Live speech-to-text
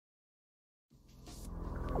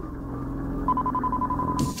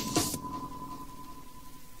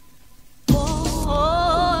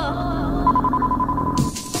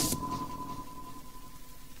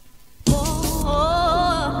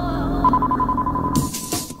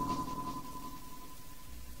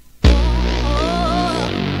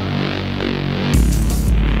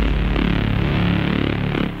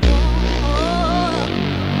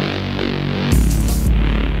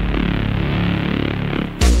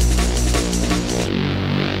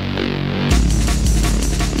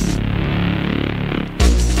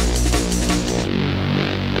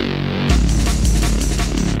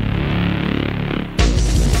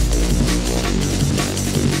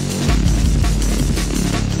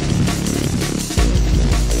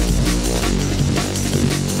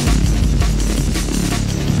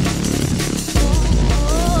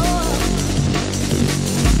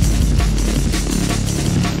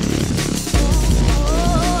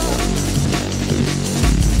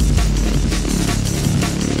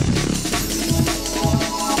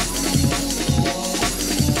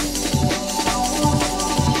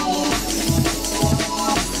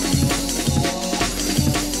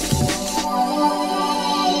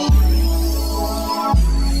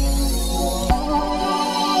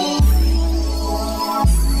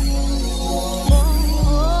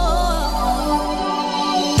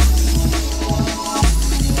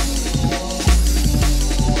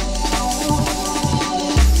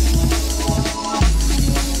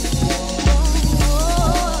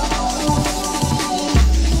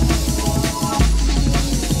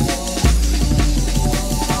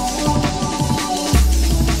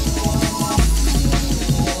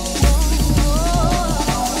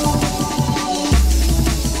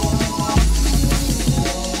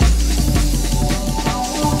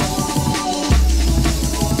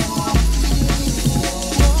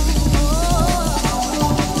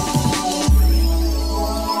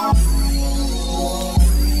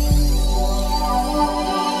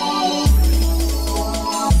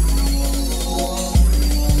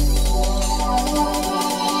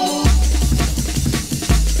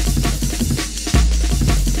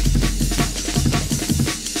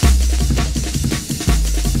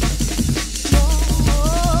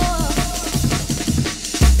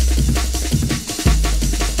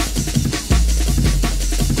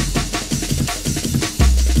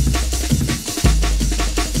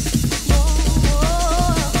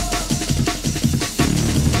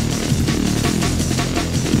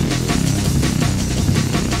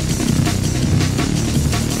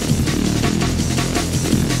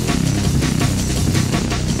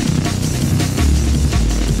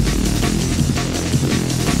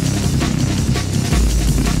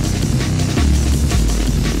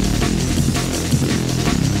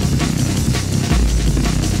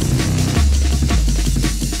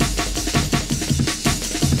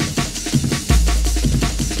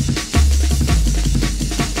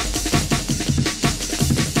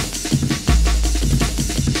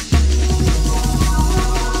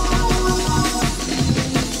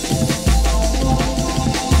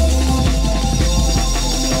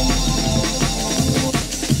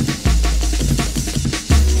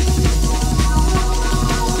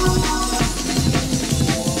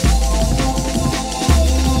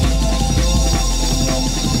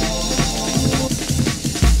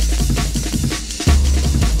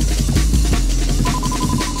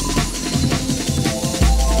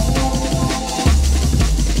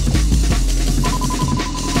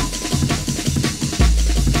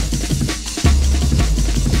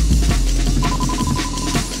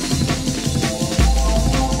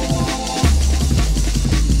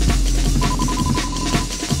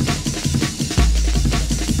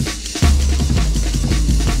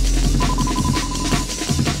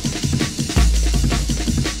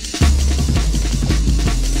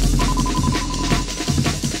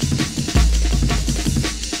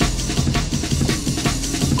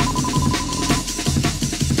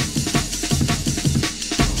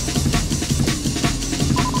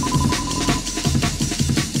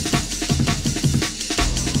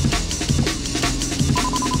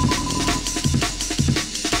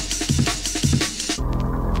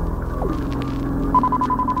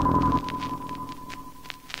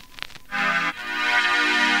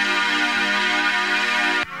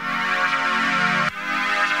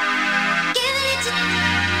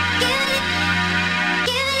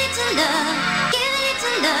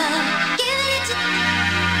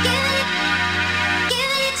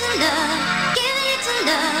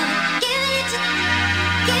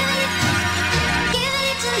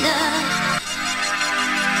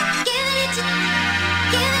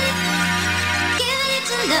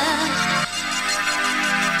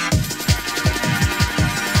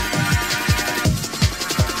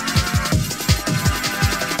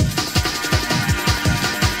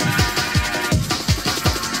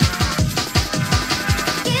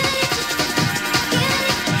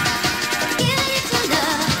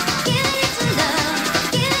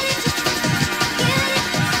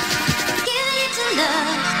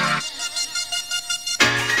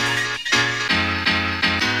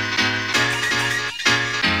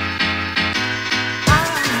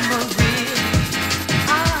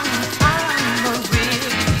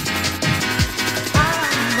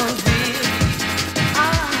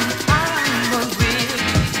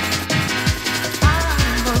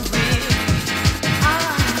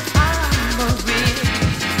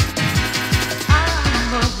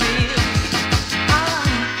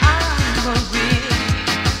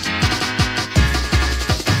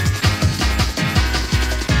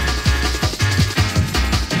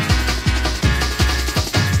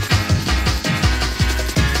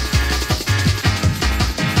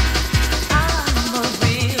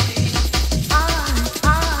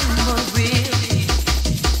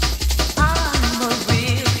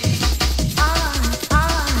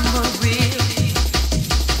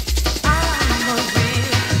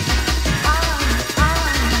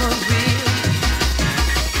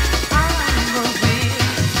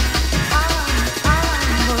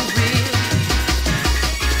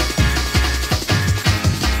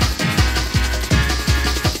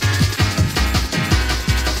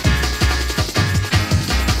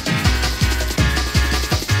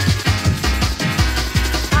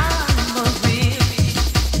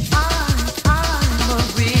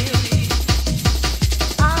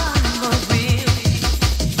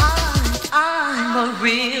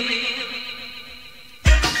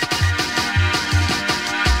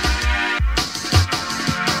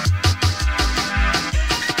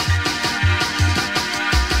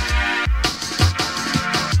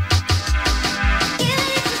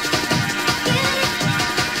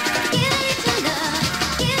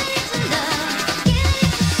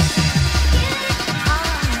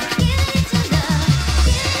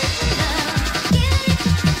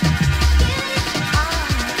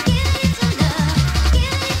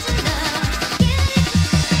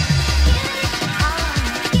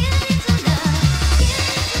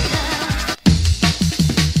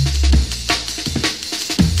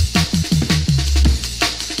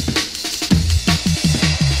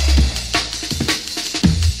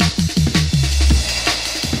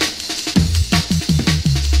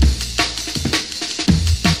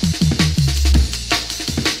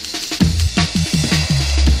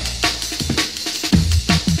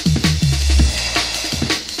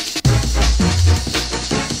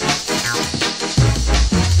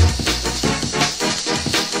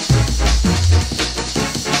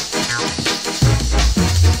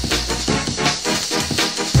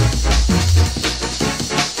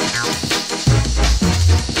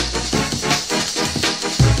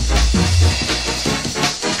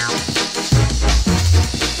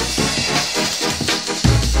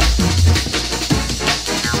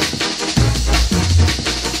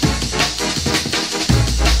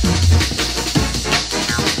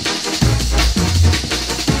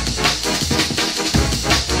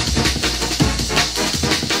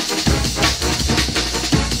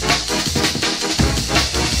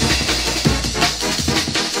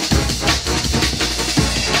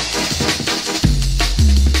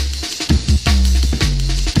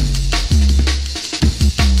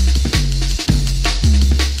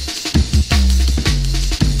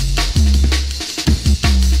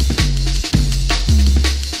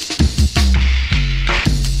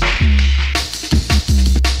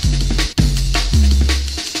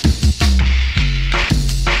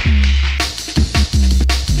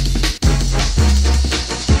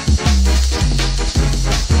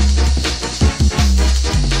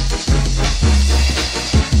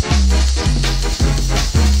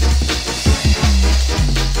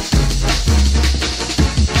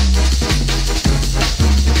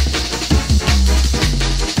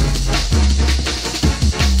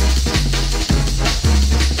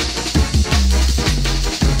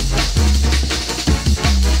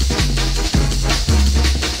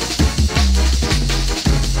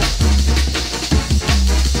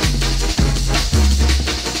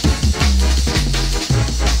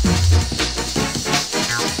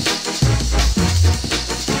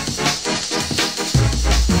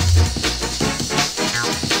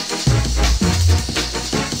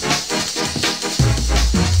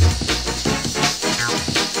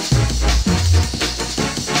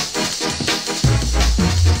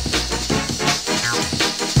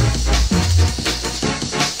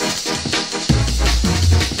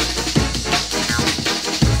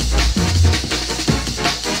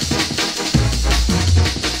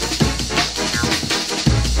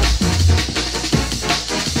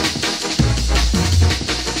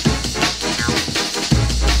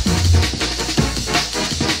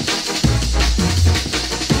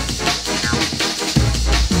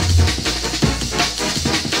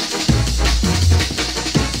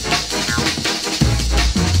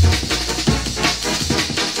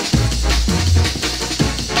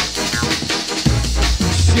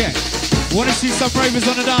Check. Wanna see some ravers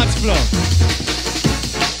on the dance floor?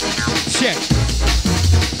 Check.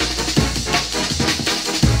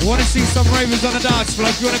 Wanna see some ravers on the dance floor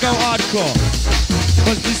if you wanna go hardcore?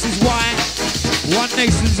 Cause this is why One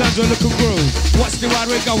Nation's under a look and groove. Watch the ride,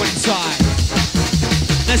 we're going inside.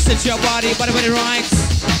 Let's set your body right.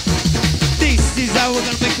 This is how we're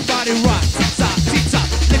gonna make your body rock. Tick tock, tick tock.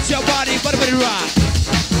 Let your body right.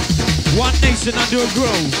 One Nation under a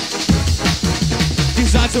groove.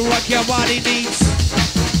 Designed to rock your body needs.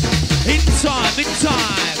 In time, in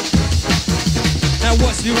time. Now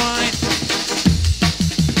watch the ride.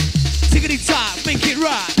 Tickety tock, make it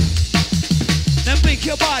rock. Now make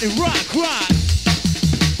your body rock, rock.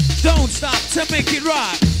 Don't stop to make it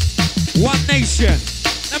rock. One Nation.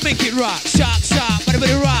 Now make it rock, sharp, sharp,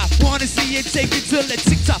 body rock. Wanna see you take it to the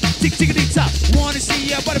tick-tock, tick-tickety-tock. Wanna see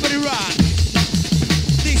you body rock.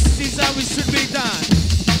 This is how it should be done.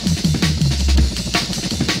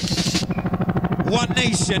 One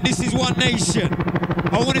Nation, this is One Nation.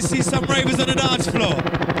 I wanna see some ravers on the dance floor.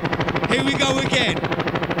 Here we go again.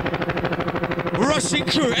 Rushing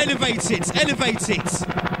crew, elevate it, elevate it.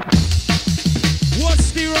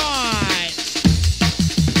 What's the ride?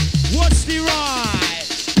 What's the ride?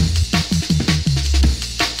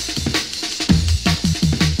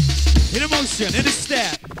 In a motion, in a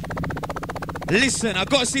step. Listen, I've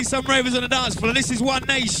got to see some ravers on the dance floor. This is One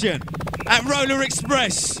Nation at Roller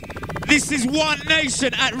Express. This is One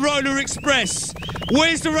Nation at Roller Express.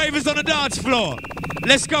 Where's the ravers on the dance floor?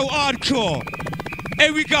 Let's go hardcore.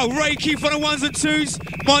 Here we go. Ray Keith on the ones and twos.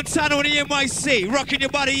 Montana on the MIC. Rocking your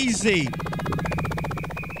body easy.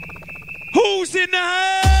 Who's in the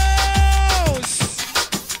house?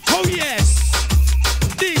 Oh yes.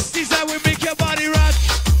 This is how we make your body rock.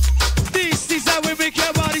 This is how we make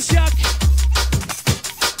your body shock.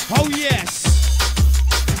 Oh yes.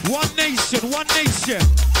 One Nation, One Nation.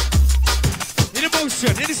 In a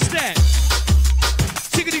motion, in a step.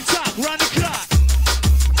 Tickety tock, round the clock.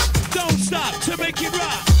 Don't stop to make it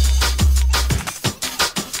rock.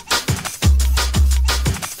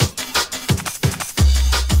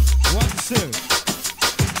 One, two.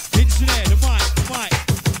 Engineer, the mic, the mic.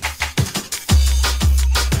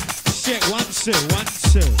 Shit, 1, 2, 1,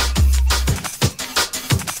 2.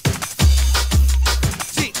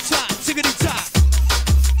 Tick tock, tickety tock.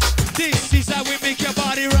 This is how we make your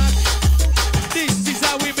body rock. This is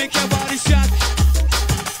how we make your body shock.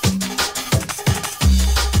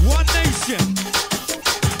 One Nation.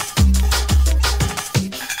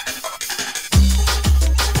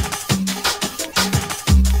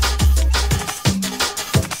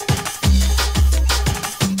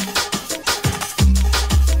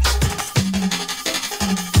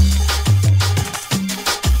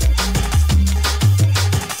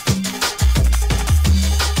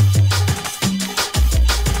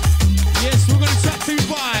 Yes, we're gonna track two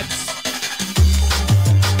vibes.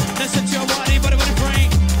 Let's set your body, but with a brain.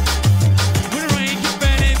 With a rain, keep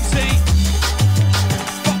burn MC.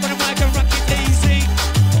 Fuck with a mic and rock it easy.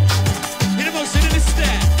 In a motion, in a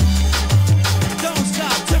step. Don't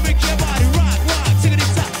stop to make your body rock, rock. Tickety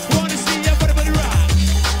tock, wanna see your body rock.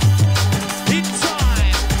 In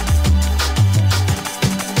time.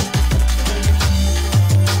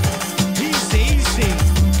 Easy, easy.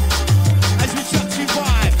 As we track two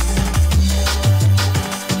vibes.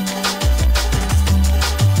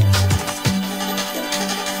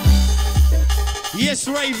 Yes,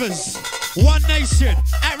 ravers. One Nation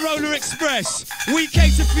at Roller Express. We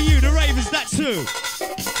cater for you, the ravers, that too.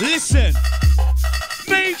 Listen.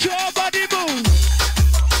 Make your body move.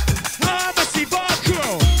 Pharmacy bar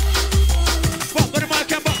crew. Bop with the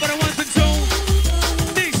mic and bop with the ones and two.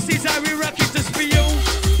 This is how we rock it just for you.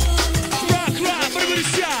 Rock, rock, but with a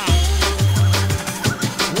shout.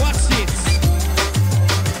 Watch it.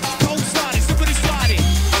 Cold sliding, somebody sliding.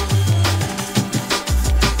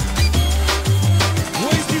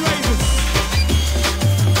 Where's the ravers?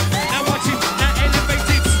 Now watch it, now elevate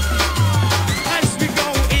it. As we go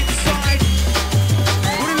inside.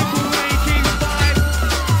 With a little Ray Keith vibe.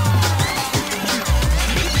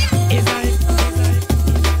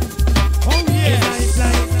 Oh yes.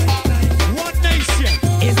 One Nation.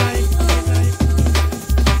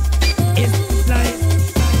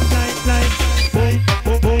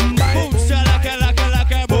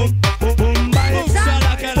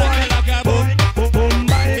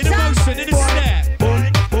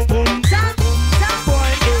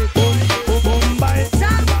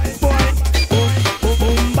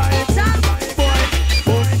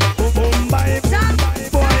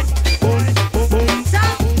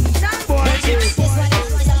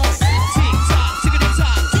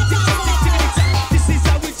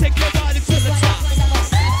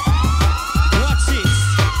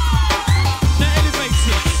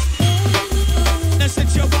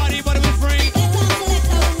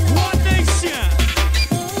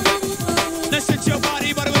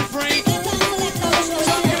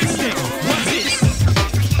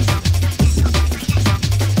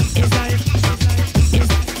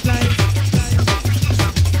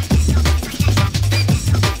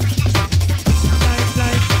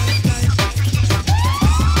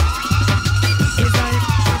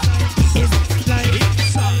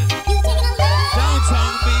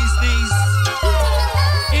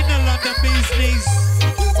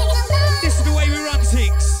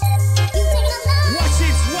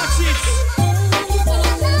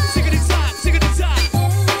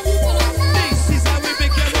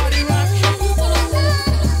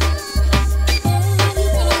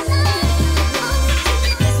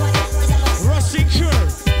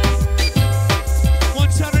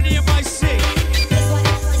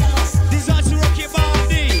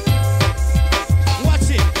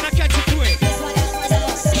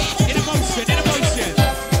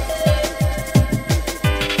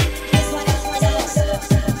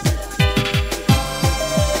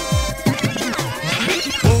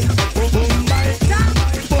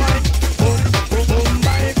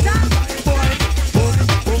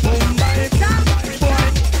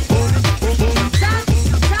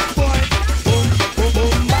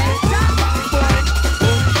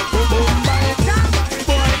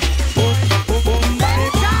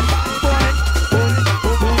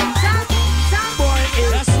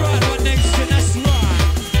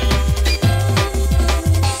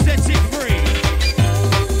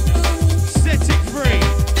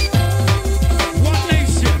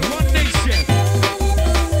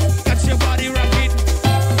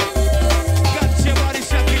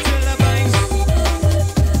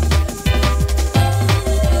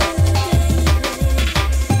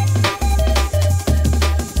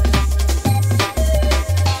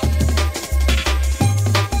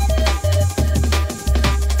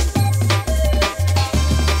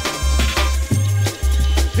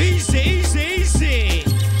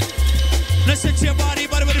 Listen to your body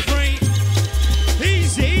free.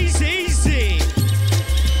 Easy, easy, easy.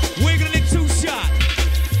 We're gonna nick 2 shot.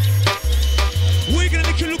 We're gonna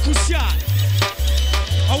nick a local shot.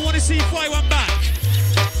 I wanna see you fight one back.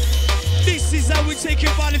 This is how we take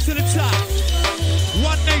your body to the top.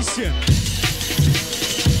 One nation.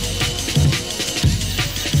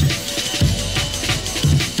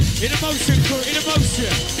 In emotion, crew, in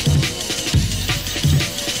emotion.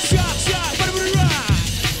 Shot, shot, body rock.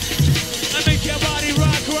 And make your body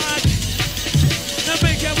rock, rock. Now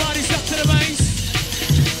make your body stop to the bass.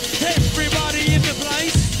 Everybody in the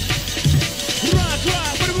place. Rock,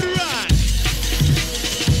 rock, body rock.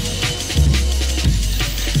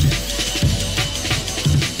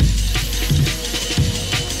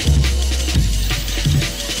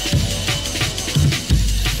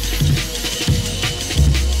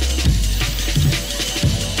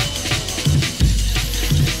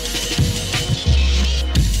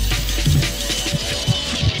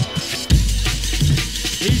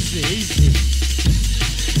 Easy.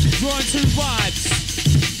 Drawing 2 vibes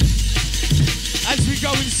as we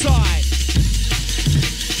go inside.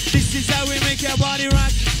 This is how we make our body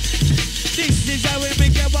rock. This is how we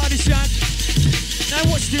make our body shock. Now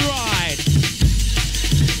watch the ride.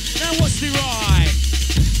 Now watch the ride.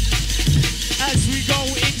 As we go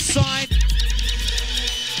inside.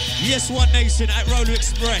 Yes, One Nation at Roller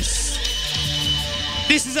Express.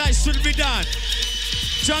 This is how it should be done.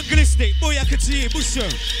 Junglistic, Booyakati, Bushu.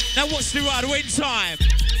 Now watch the ride, wait in time.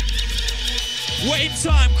 Wait in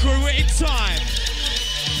time, crew, wait in time.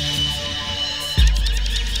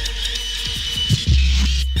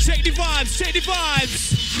 Check the vibes, check the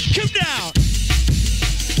vibes. Come down.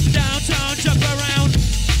 Downtown, jump around.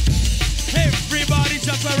 Everybody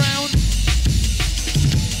jump around.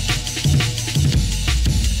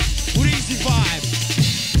 What easy vibe.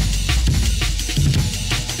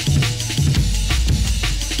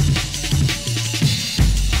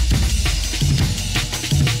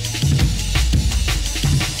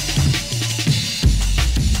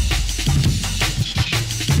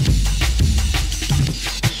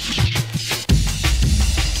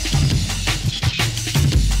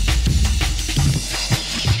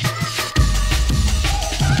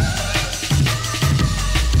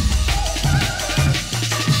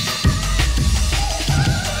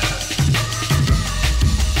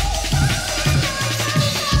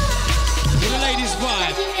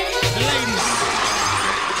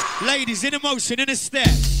 Ladies in emotion, in a step.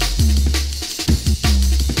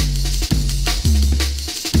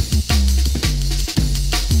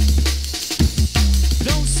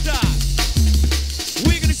 Don't stop.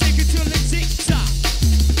 We're gonna take it to the tick-tock.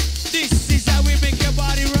 This is how we make your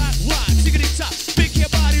body rock, rock. Take it to the top, make your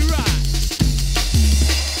body rock.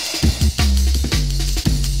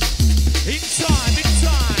 In time, in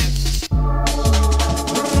time.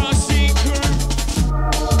 Rushing crew.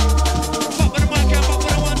 Fuck with the mic out, fuck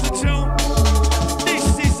with the 1 to 2. This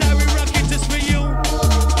is how we rock it just for you.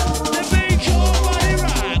 Then make your body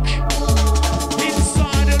rock.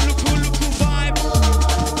 Inside a local vibe.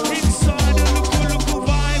 Inside a local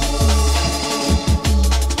vibe.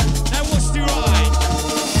 Now watch the ride.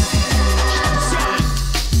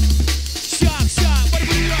 Shock,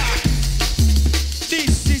 body rock.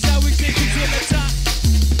 This is how we take it to the top.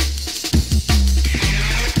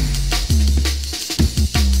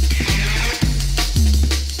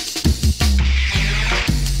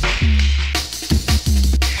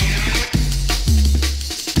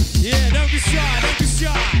 Yeah, don't be shy, don't be shy.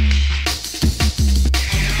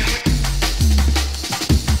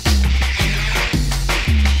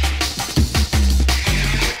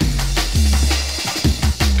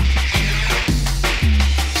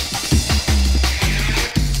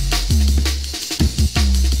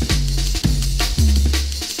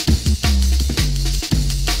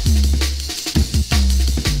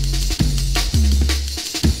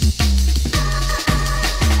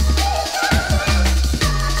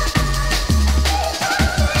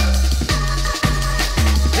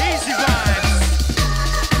 Easy vibes.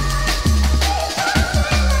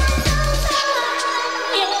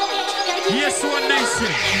 Yes, One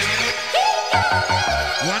Nation.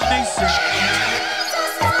 One Nation.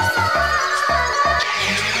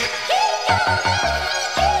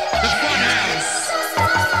 The Fun House.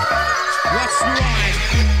 Watch the ride.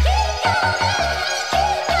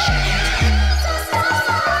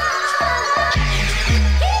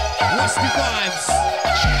 Watch the vibes.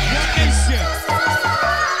 One Nation.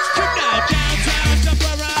 Come down, downtown, jump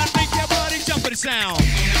around, make your body jump with the sound.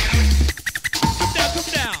 Come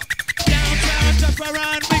down. Downtown, jump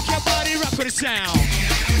around, make your body rock with the sound.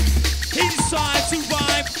 Inside to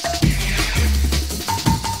vibe.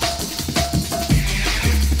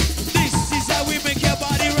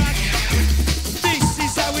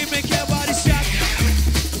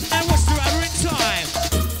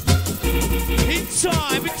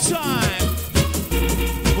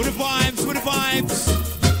 vibes.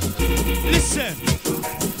 Listen.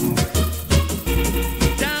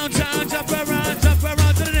 Downtown, jump around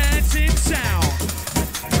to the dancing sound.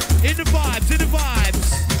 In the vibes, in the vibes.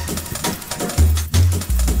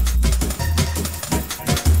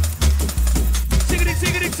 Tiggity,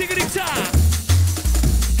 tiggity, tiggity, ta.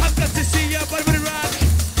 I've got to see your body with the rock.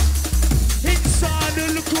 Inside the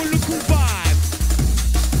look vibe.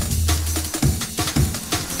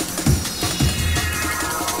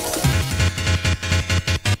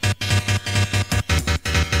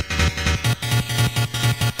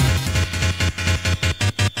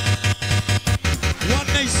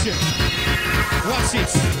 Watch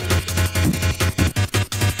it.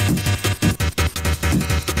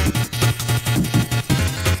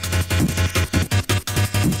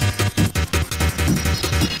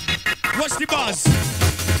 Watch the buzz.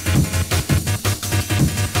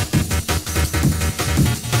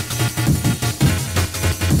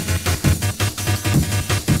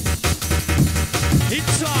 In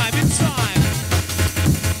time, in time.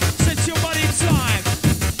 Set your body in time.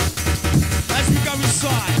 As we go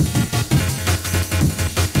inside.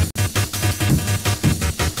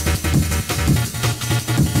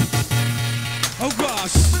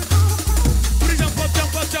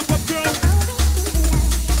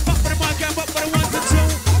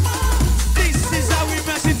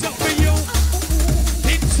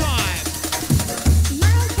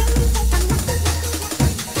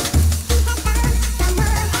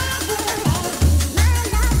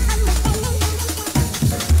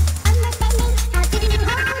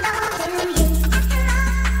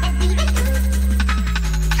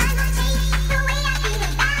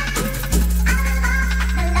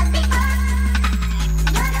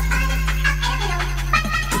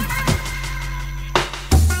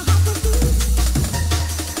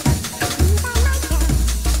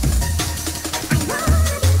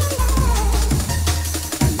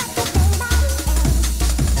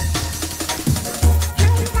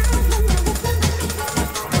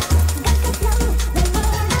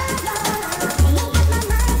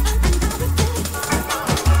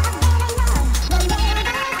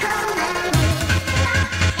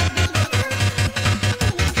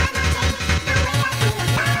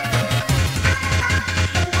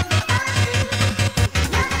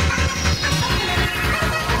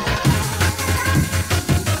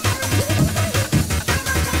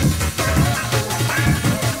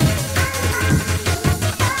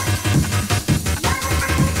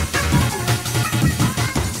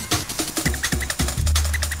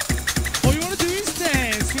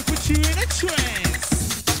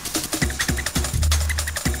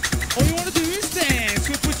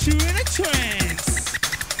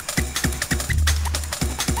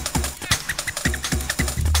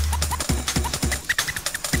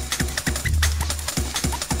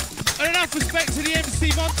 Respect to the MC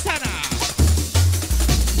Montana.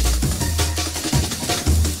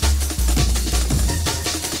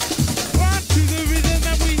 Rock to the rhythm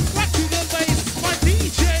and we rock to the bass. My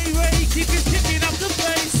DJ Ray keeps kicking up the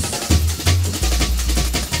bass.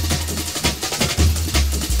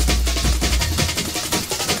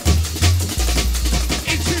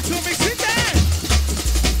 Into to mix it down.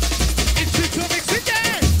 Into to mix it down.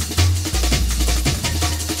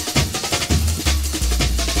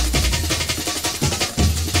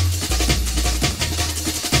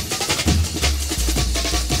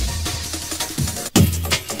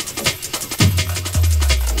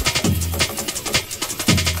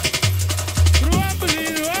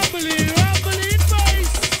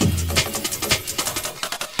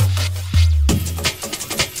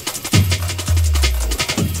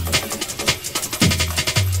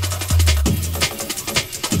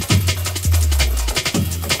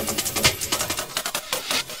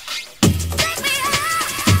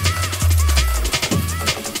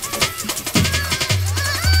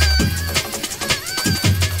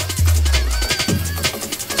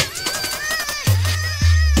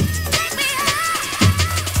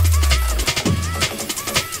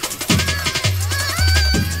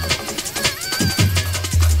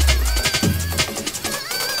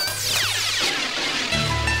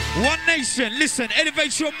 Listen,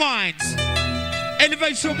 elevate your minds.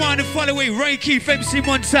 Elevate your mind and follow it. Ray Keith, MC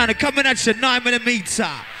Montana, coming at you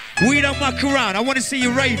 9mm. We don't muck around. I want to see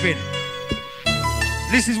you raving.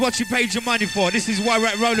 This is what you paid your money for. This is why we're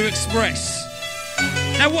at Roller Express.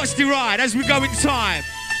 Now watch the ride as we go in time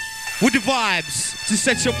with the vibes to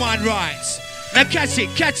set your mind right. Now catch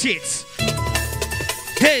it, catch it.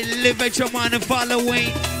 Elevate your mind and follow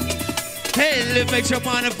it. Elevate your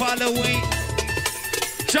mind and follow it.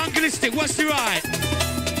 Junglistic, what's the ride?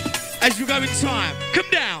 As we go in time, come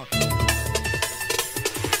down.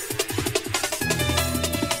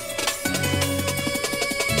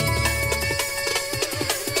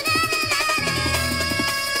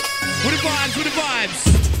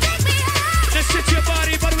 your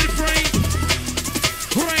body, body with free.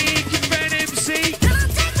 Break your fan MC.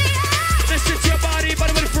 Let's set your body,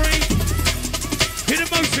 body with free. In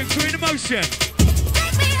motion, crew in motion.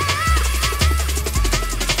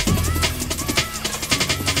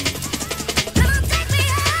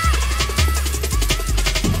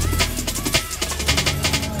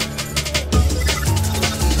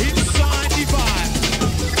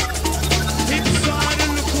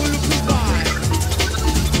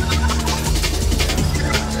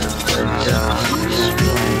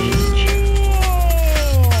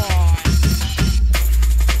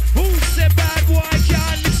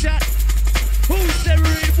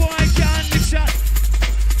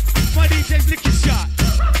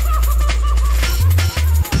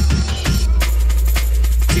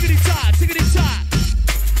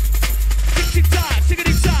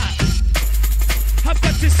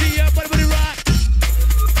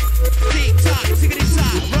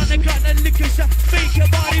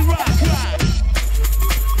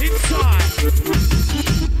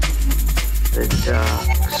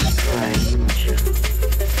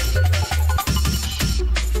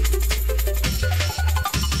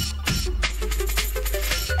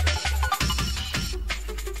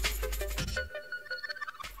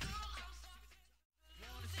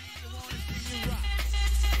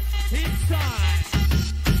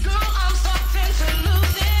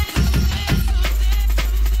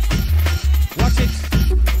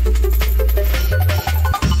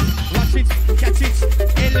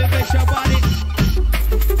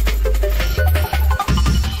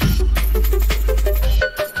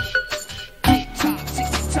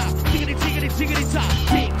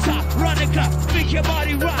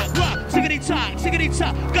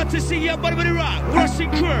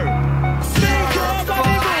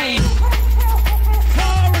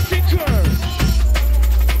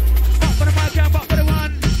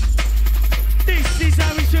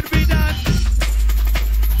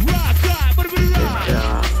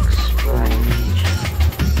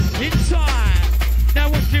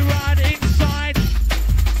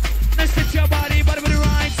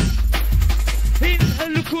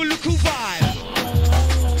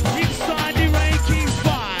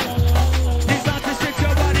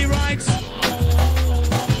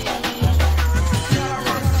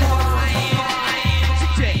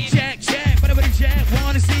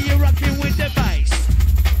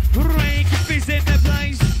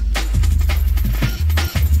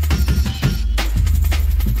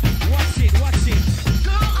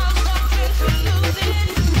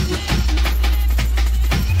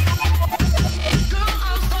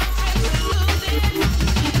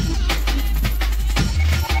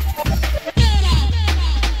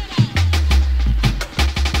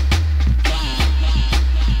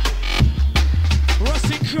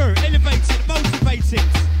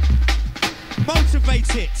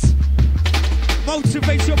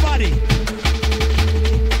 Motivate your body.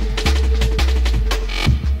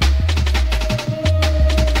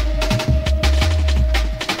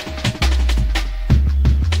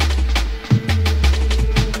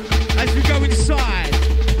 As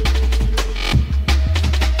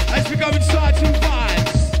we go inside to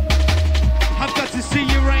vibes, I've got to see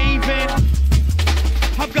you raving.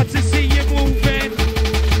 I've got to see you moving.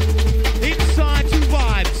 Inside to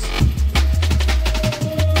vibes.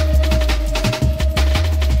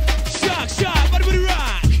 Shark, what do we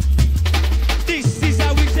rock? This is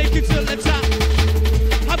how we take it to the top.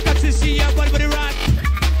 I've got to see you, what do we rock?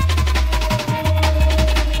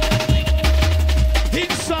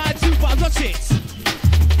 Inside to vibes, watch it.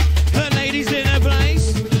 Her ladies in her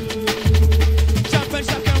place. Jump and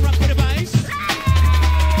shock and rock with the bass.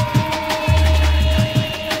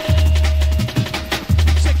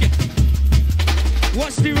 Check it.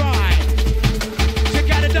 What's the ride? Check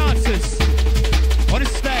out the dancers on the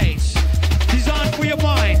stage. Designed for your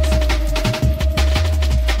mind.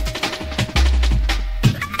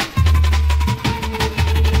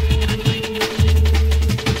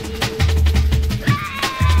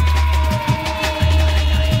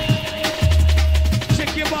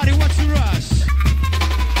 Check your body, what's the rush?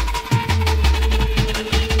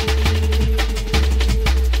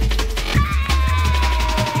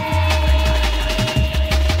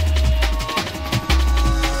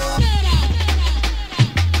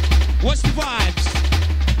 What's the vibes?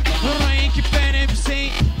 Rank your fan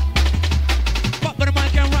MC. Pop with the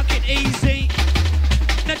mic and rock it easy.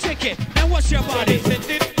 Now check it. Now watch your body.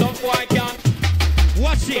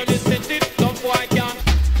 Watch it.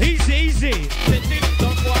 Easy, easy.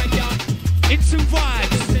 Into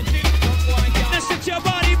vibes. Now set your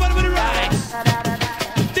body, but with the right.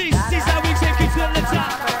 This is how we take it to the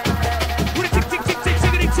top. With a tick, tick, tick, tick,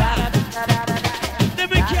 tickety top.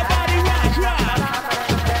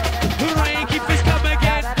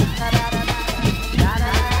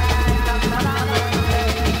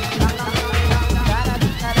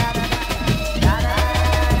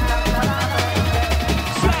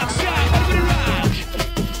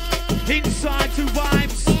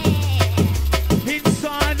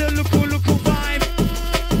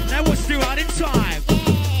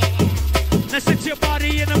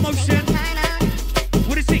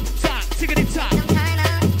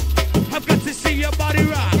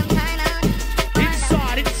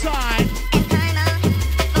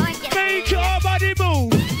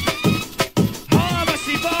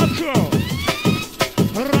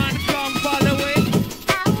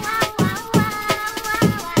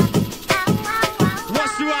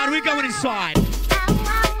 ride, we're going inside.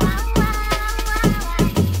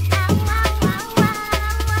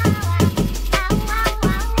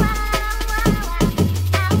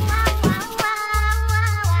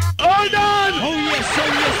 Hold on! Oh yes, oh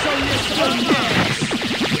yes, oh yes, oh yes.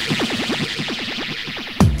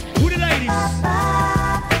 Who the ladies?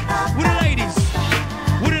 Who the ladies?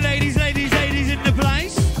 Who the ladies, ladies, ladies in the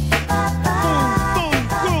place? Boom, boom,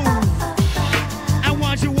 groove. And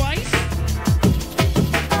watch your waist.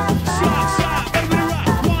 Sharp, sharp, baby rock.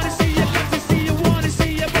 Wanna see you, got to see you, wanna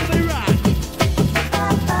see you, baby rock.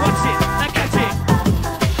 Watch it, now catch it.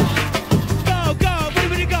 Go, go,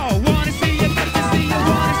 baby, go. Wanna see you, got to see you,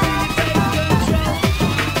 wanna see you take control.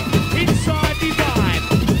 Inside the vibe.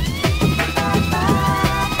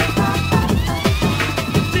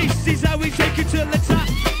 This is how we take it to the top.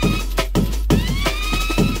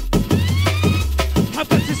 I've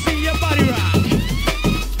got to see your body rock.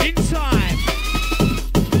 In time.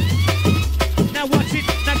 Now watch it,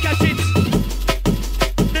 now catch it.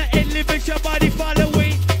 Now elevate your body, follow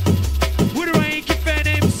it. With a rank, if an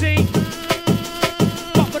MC.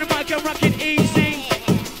 Pop on the mic and rock it easy.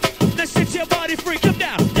 Now set your body free, come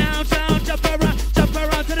down. Down, down, jump around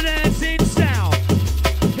to the dancing sound.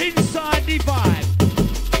 Inside the vibe.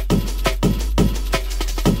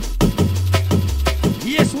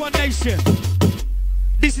 Yes, One Nation.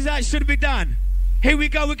 This is how it should be done. Here we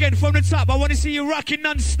go again from the top. I want to see you rocking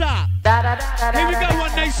non-stop. Here we go,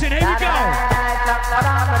 One Nation. Here we go.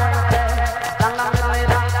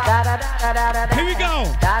 Here we go.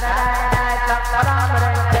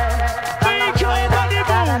 Big old body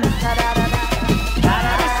boom.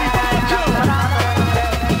 Legacy Marco.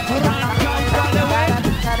 Run, come, follow it.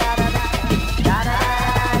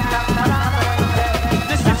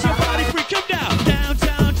 Let's set your body free. Come down. Down,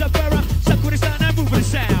 down, jump around. Suck with the sound and move with the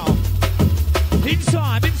sound. In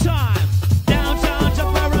time, in time. Down, down,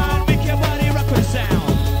 jump around. Make your body rock with the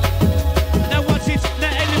sound. Now watch it.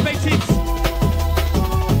 Now elevate it.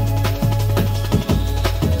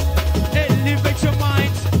 Elevate your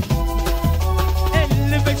mind.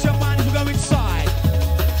 Elevate your mind as we go inside.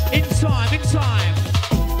 In time, in time.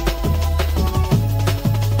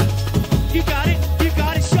 You got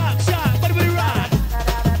it, sharp, sharp, body, body, ride.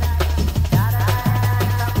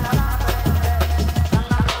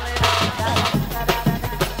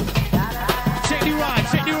 Check the ride,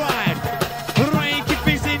 check the ride. Rank if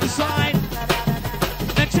it's inside.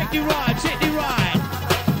 Now check the ride,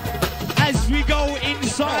 as we go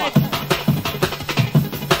inside.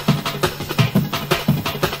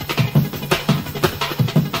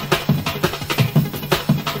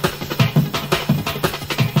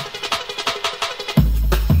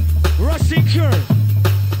 Rushing curve.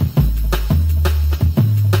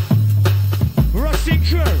 Rushing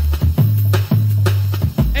curve.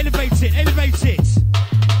 Elevate it, elevate it.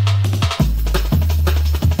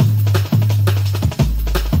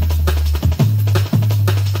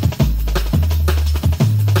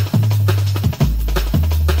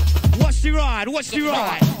 Watch the ride, watch the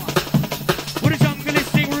ride. With a jungle is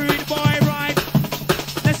thing, ruined by ride.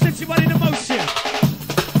 Let's set your body in motion.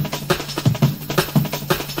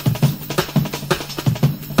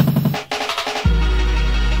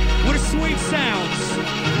 With the sweet sounds.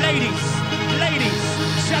 Ladies, ladies.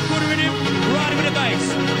 Shack with the rhythm, riding with the bass.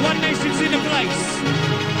 One Nation's in the place.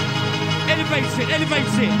 Elevate it,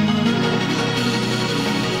 elevate it.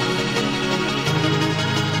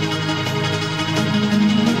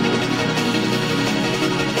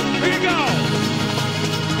 Here you go.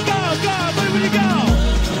 Go, go, where will you go?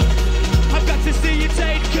 I've got to see you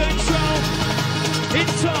take control. In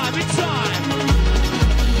time, in time.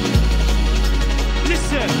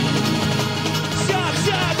 Listen. Sharp,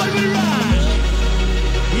 sharp, where will you ride?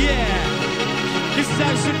 Yeah. This is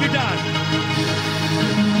how it should be done.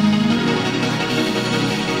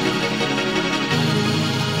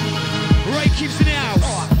 Ray keeps in the house.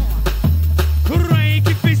 Ray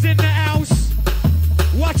keeps in the house.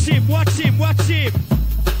 Watch him, watch him, watch him.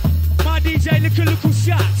 My DJ, little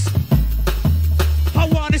shots. I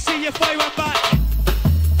wanna see you fire and back.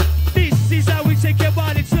 This is how we take your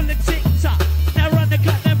body to the tick-tock. Now run the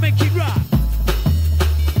clock, now make it rock.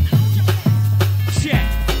 Check.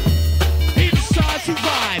 Inside two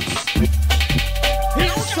vibes.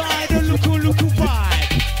 Inside a local vibe.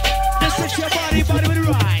 Now set your body with the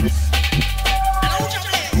rights.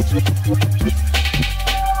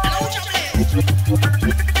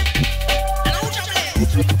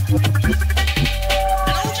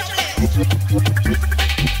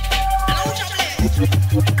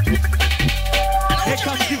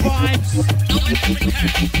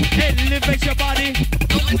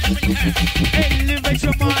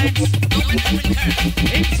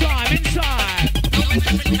 inside.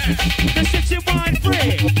 Now set your mind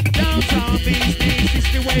free. Downtown business is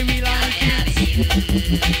the way we like it.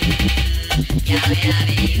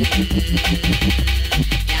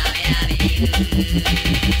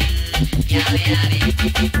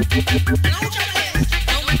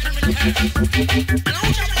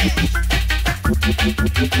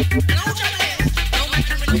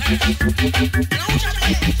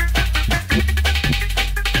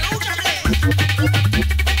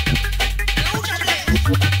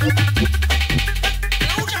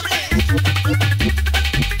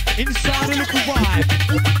 Inside a little vibe.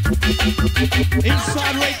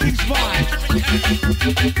 Inside Raking's vibe.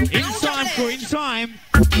 In time, crew, in time.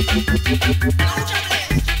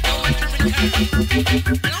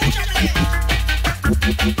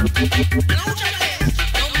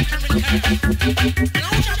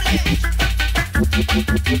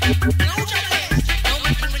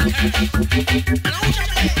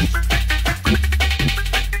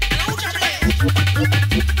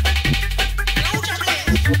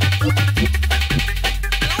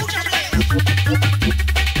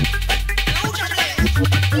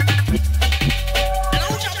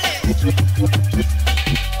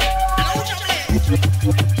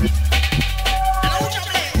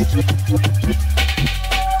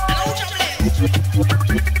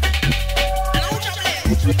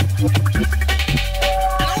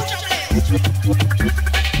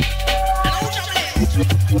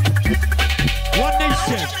 One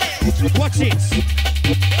nation, watch it.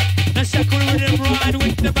 The second rhythm ride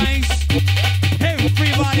with the bass.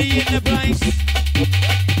 Everybody in the place.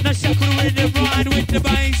 The second rhythm ride with the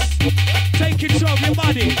bass. Take control of your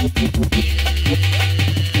body.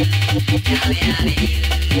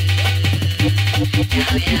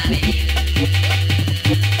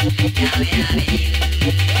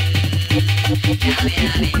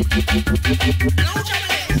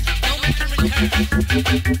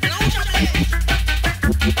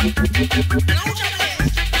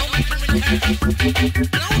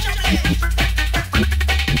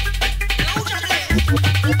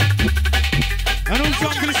 And all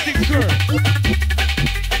jungle stick through.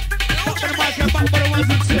 Back for the mic and back for the ones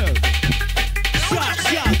and two. Shot,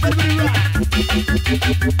 everybody right.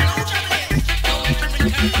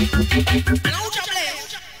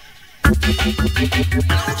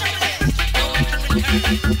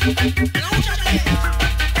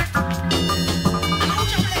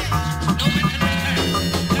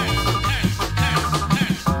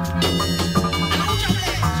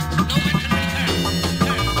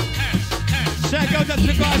 Shout goes out to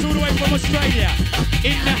the guys all the way from Australia.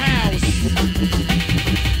 In the house.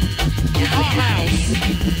 Our house.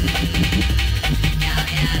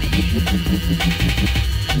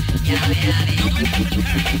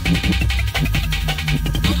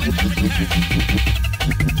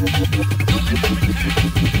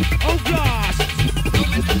 Oh gosh!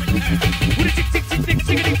 With a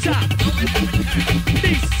tick-tick-tick-tick-tick-tick-tock.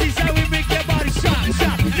 This is how we make your body shot,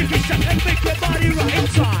 lick it shot, and make your body right in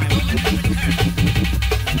time.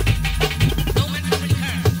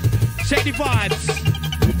 Check the vibes.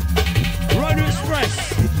 Road Express.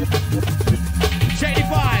 Check the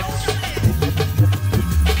vibes.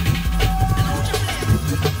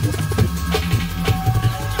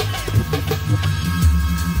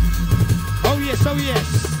 Oh yes.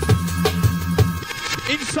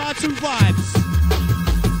 Inside two vibes.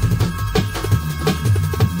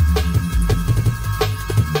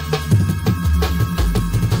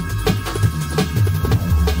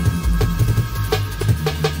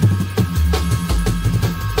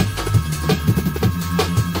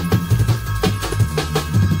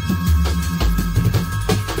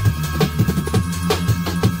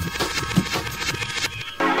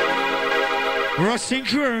 Rushing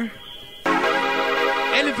crew.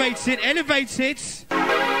 Elevate it.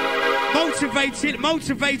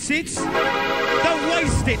 Motivate it.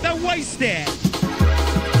 Don't waste it.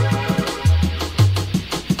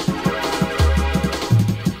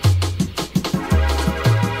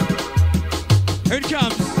 Here it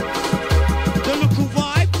comes. The local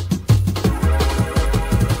vibe.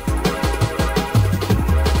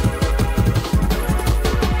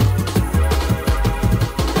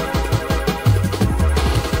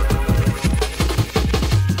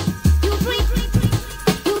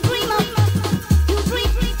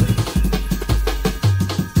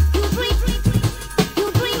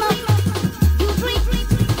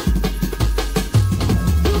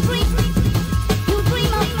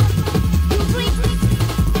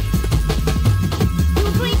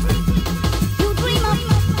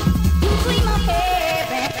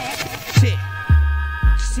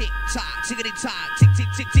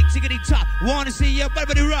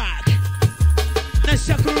 rock. Let's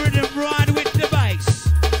chuck a rhythm, ride with the bass.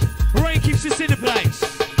 Rain keeps us in the place.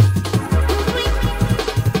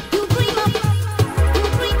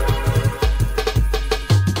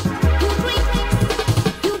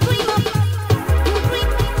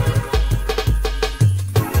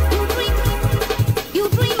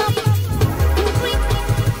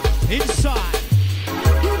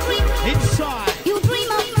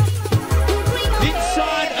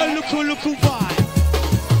 Local vibe.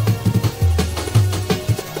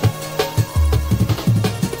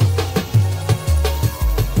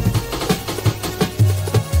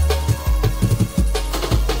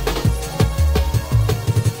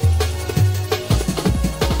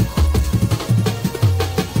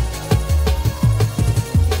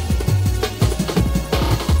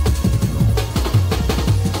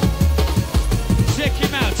 Check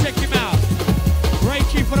him out, check him out.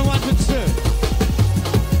 Reiki for the 1 and 2.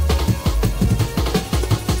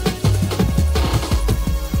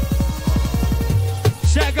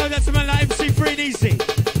 Shout out to my like MC Free and Easy.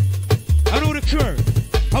 And all the crew.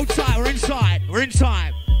 Hold tight, we're inside. We're in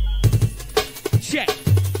time. Check.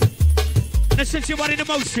 Let's set your body in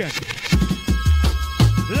motion.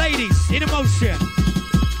 Ladies, in motion.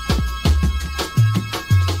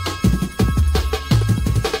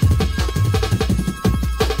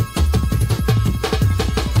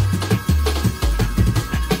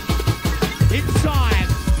 In time.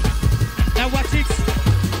 Now watch it.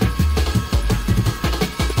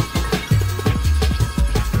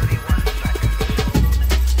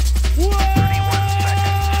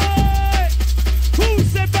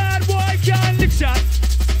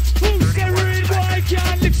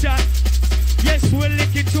 Yes, we're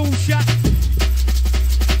licking tool shot.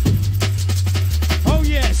 Oh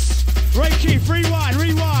yes, Reiki, rewind,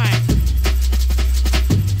 rewind.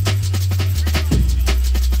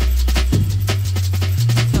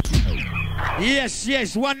 Yes,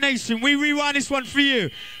 yes, One Nation, we rewind this one for you.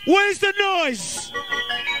 Where's the noise?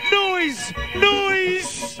 Noise,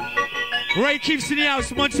 noise. Ray keeps in the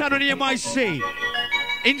house, Montana on the MIC.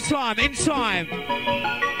 In time, in time.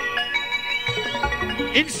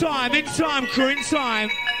 In time, crew, in time.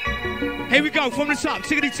 Here we go, from the top,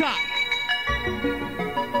 tickety top.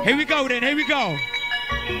 Here we go then, here we go.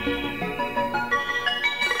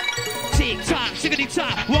 Tick tock, tickety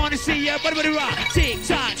top. Wanna see ya, buddy rock. Tick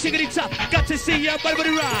tock, tickety top. Got to see ya, buddy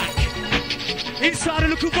rock. Inside a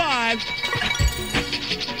local vibe.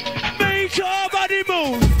 Make your body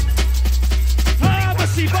move. I'm a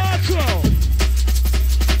see bar crew.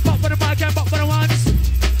 Bop for the mic and bop for the ones.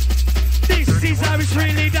 This is how it's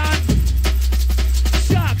really done.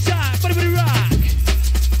 Shock, shock, buddy rock.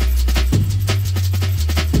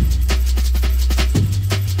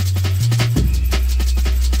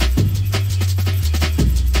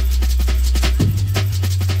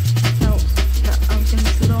 Felt that I was in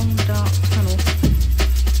this long dark tunnel.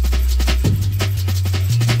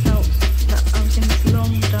 Felt that I was in this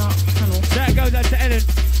long dark tunnel. That goes out to Ellen.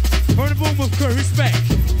 For the Bournemouth crew, respect.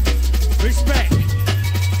 Respect.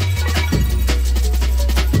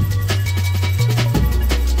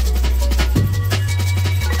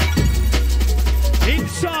 In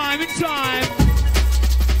time.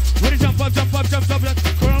 Ready, jump up.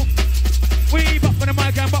 We bop for the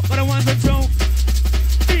mic and bop for the ones and two.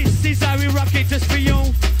 This is how we rock it just for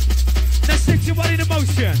you. Now stick your body in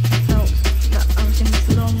motion. Felt that I was in this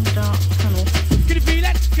long dark tunnel. Can you feel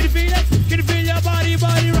it? Can you feel it? Can you feel your body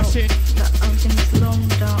rushing? That I was in this long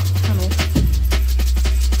dark tunnel.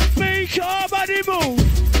 Make your body move.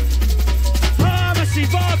 I'm a see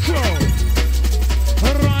bar crew.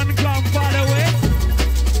 Run, come, follow it.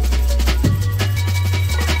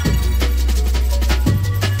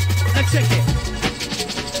 Let's check it.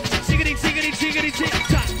 Tiggity, tiggity, tiggity, tick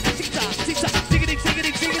tock, tick tock, tick tock, tiggity,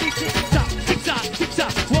 tiggity, tiggity, tick tock, tick tock, tick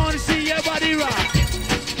tock. Wanna see your body rock?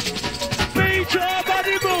 Make your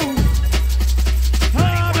body move.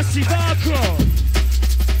 I'm a see bar crew.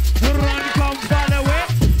 Run, come, follow it.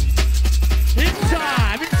 In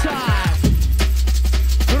time.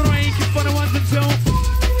 Rain, keep on the ones and two.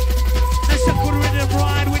 Let's chuck a rhythm,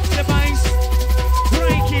 ride with the bass.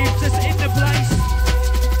 Rain keeps us in the place.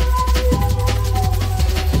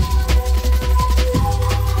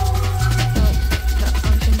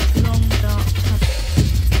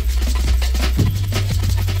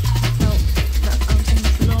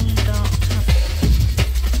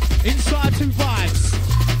 Inside two vibes.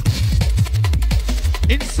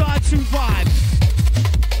 Inside two vibes.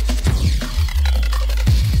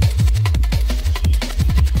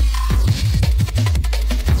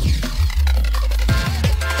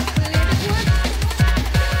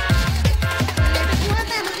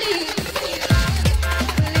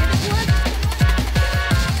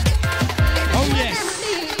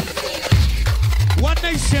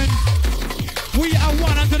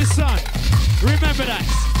 Remember that.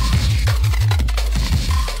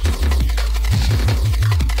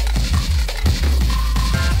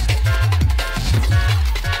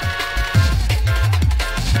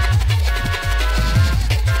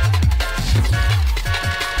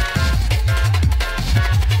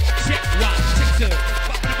 Check one, check two.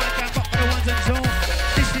 Bop for the mic and bop for the ones and two.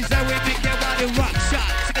 This is how we make your body rock.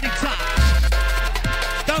 Shot, take it top.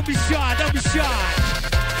 Don't be shy, don't be shy.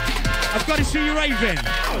 I've got to see you raving.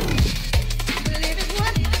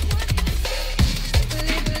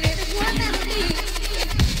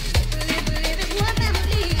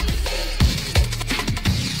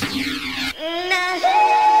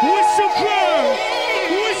 Whistle crew!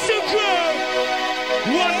 Whistle crew!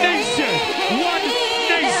 One nation! One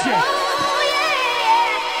nation!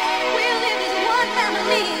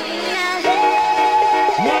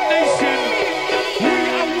 One nation! We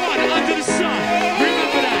are one under the sun!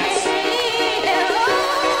 Remember that!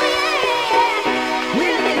 We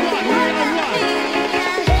are one! We are one!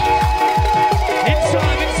 In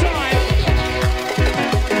time, in time!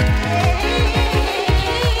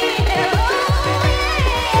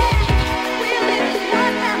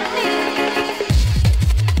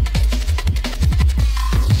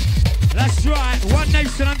 That's right, one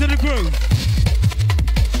nation under the groove.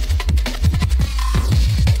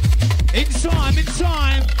 In time, in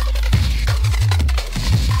time.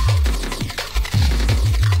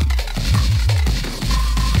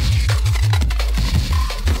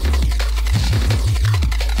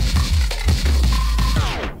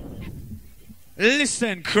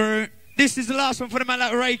 Listen, crew. This is the last one for the man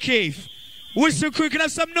like Ray Keith. Whistle crew, can I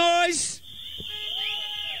have some noise?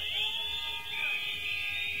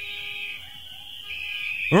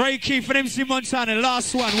 Ray Keith and MC Montana,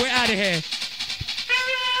 last one, we're out of here.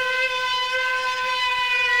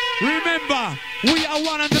 Remember, we are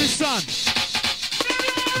one under the sun.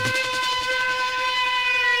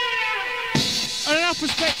 And enough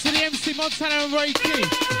respect to the MC Montana and Ray Keith.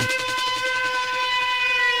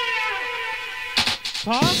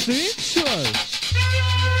 Pass the intro.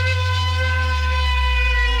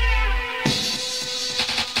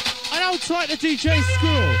 And I'll tight the DJ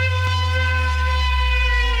Squirrel.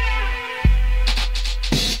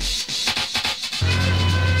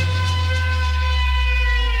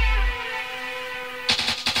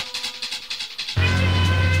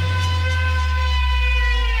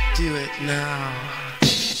 Do it now.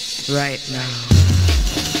 Right now.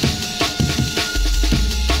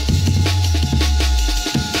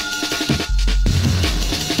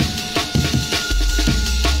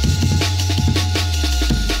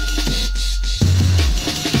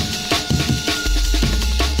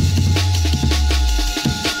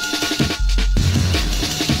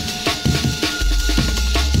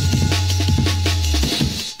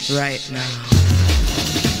 Right now.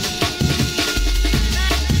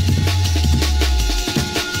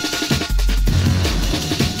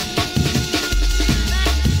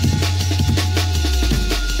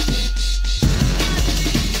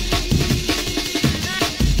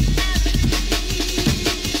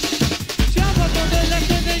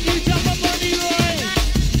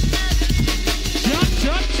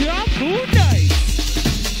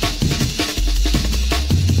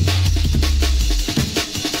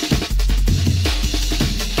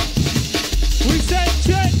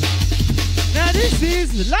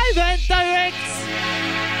 Live and direct,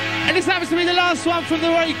 and this happens to be the last one from the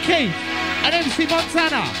Ray Keith and MC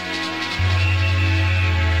Montana,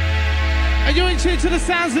 and you're in tune to the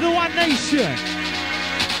sounds of the One Nation.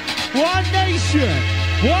 One Nation,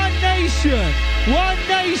 One Nation, One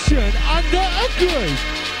Nation under a groove.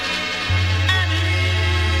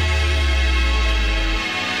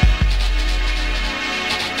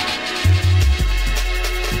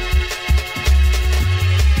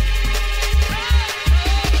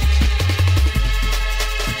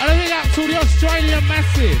 To the Australian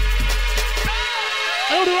Massive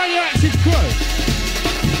and all the radioactive crew.